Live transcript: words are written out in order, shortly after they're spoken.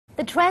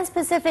The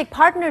Trans-Pacific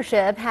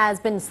Partnership has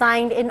been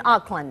signed in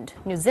Auckland,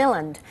 New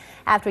Zealand,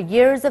 after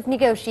years of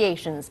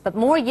negotiations, but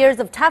more years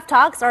of tough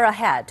talks are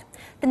ahead.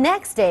 The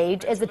next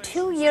stage is a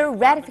 2-year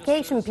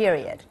ratification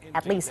period.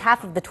 At least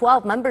half of the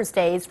 12 member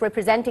states,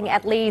 representing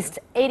at least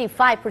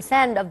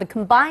 85% of the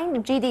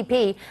combined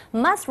GDP,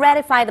 must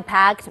ratify the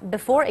pact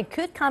before it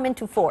could come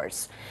into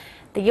force.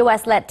 The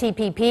U.S.-led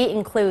TPP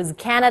includes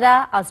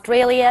Canada,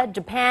 Australia,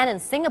 Japan,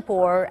 and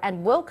Singapore,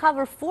 and will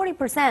cover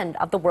 40%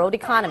 of the world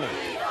economy.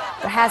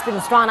 There has been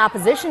strong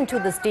opposition to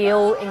this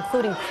deal,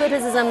 including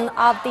criticism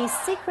of the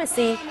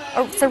secrecy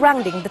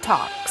surrounding the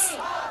talks.